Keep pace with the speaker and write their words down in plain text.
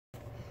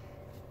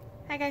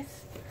Hi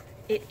guys,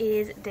 it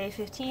is day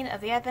 15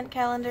 of the advent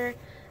calendar.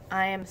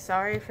 I am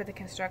sorry for the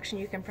construction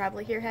you can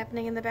probably hear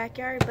happening in the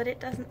backyard, but it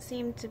doesn't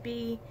seem to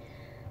be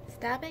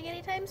stopping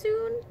anytime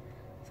soon.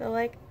 So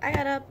like, I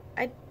got up,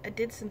 I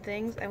did some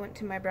things. I went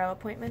to my brow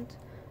appointment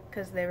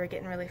because they were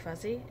getting really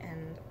fuzzy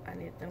and I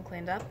needed them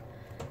cleaned up.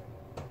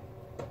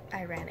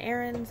 I ran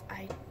errands.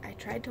 I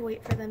tried to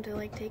wait for them to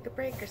like take a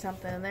break or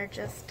something, and they're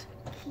just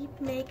keep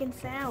making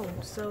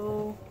sound.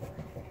 So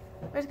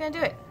we're just gonna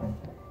do it.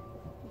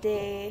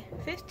 Day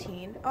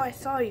 15. Oh, I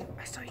saw you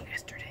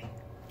yesterday.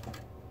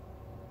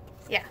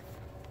 Yeah,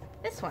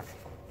 this one.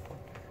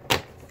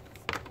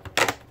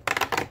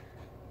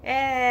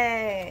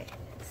 Yay!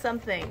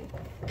 Something.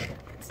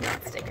 It's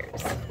not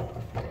stickers.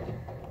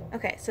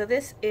 Okay, so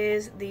this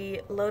is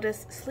the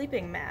Lotus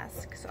sleeping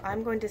mask. So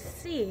I'm going to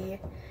see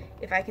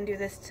if I can do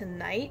this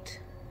tonight.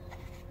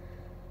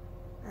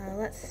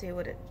 Let's see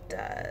what it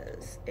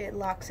does. It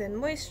locks in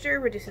moisture,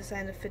 reduces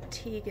signs of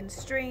fatigue and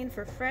strain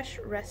for fresh,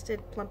 rested,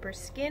 plumper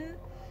skin.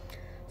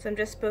 So I'm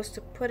just supposed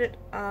to put it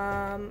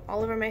all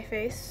over my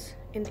face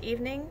in the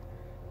evening,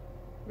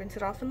 rinse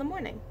it off in the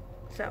morning.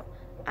 So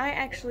I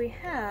actually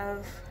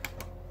have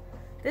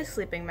this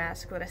sleeping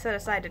mask that I set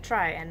aside to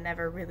try and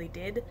never really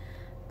did,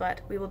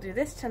 but we will do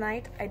this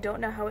tonight. I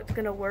don't know how it's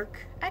gonna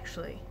work.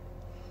 Actually,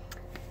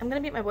 I'm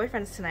gonna meet my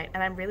boyfriend's tonight,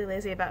 and I'm really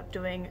lazy about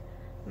doing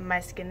my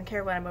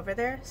skincare when I'm over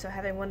there, so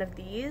having one of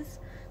these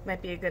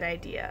might be a good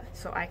idea.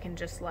 So I can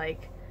just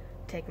like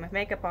take my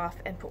makeup off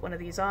and put one of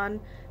these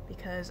on,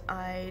 because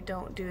I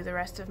don't do the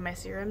rest of my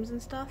serums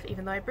and stuff,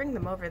 even though I bring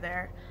them over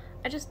there.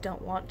 I just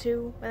don't want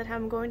to by the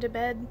time I'm going to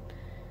bed,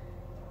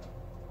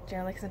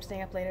 generally because I'm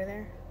staying up later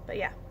there. But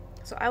yeah,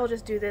 so I will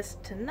just do this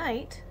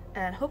tonight,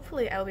 and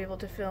hopefully I'll be able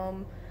to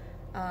film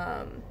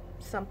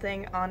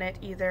something on it,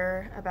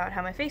 either about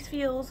how my face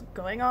feels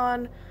going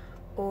on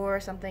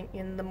or something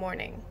in the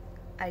morning.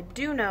 I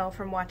do know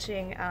from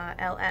watching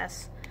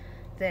LS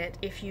that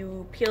if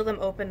you peel them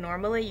open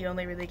normally, you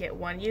only really get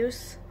one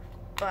use,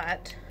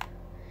 but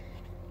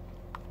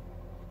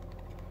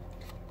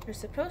there's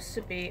supposed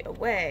to be a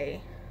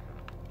way.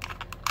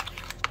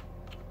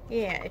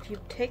 Yeah, if you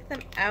take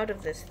them out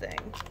of this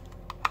thing,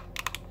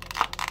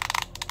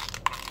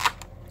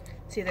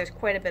 see there's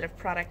quite a bit of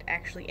product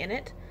actually in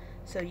it,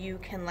 so you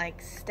can like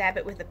stab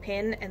it with a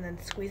pin and then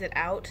squeeze it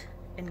out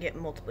and get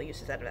multiple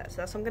uses out of that. So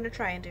that's what I'm going to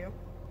try and do,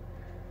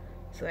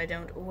 so I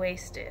don't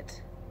waste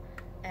it.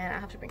 And I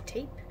have to bring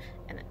tape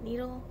and a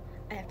needle.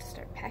 I have to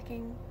start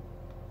packing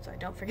so I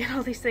don't forget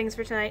all these things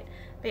for tonight.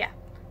 But yeah,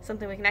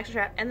 something we can actually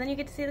try out, and then you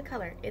get to see the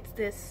color. It's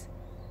this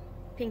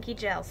pinky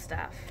gel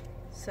stuff.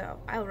 So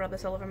I will rub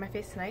this all over my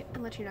face tonight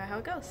and let you know how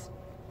it goes.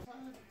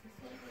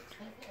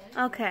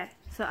 Okay,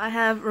 so I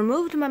have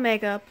removed my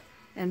makeup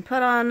and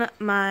put on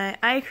my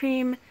eye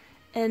cream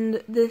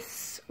and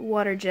this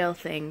water gel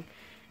thing.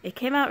 It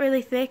came out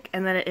really thick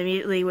and then it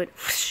immediately went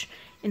whoosh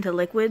into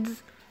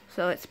liquids,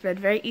 so it spread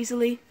very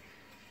easily.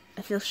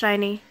 I feel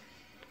shiny.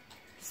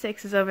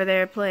 Six is over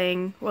there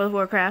playing World of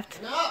Warcraft,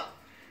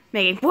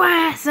 making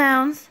wah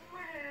sounds.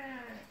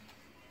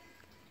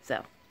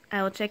 So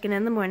I will check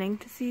in the morning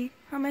to see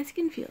how my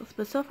skin feels,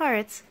 but so far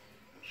it's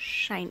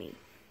shiny.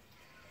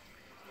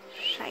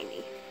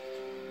 Shiny.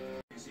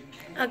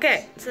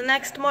 Okay, it's the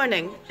next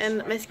morning,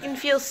 and my skin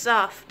feels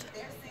soft.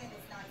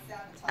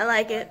 I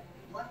like it.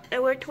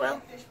 It worked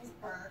well.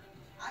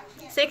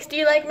 Six, do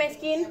you like my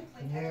skin?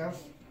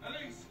 Yes.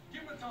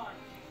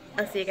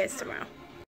 I'll see you guys tomorrow.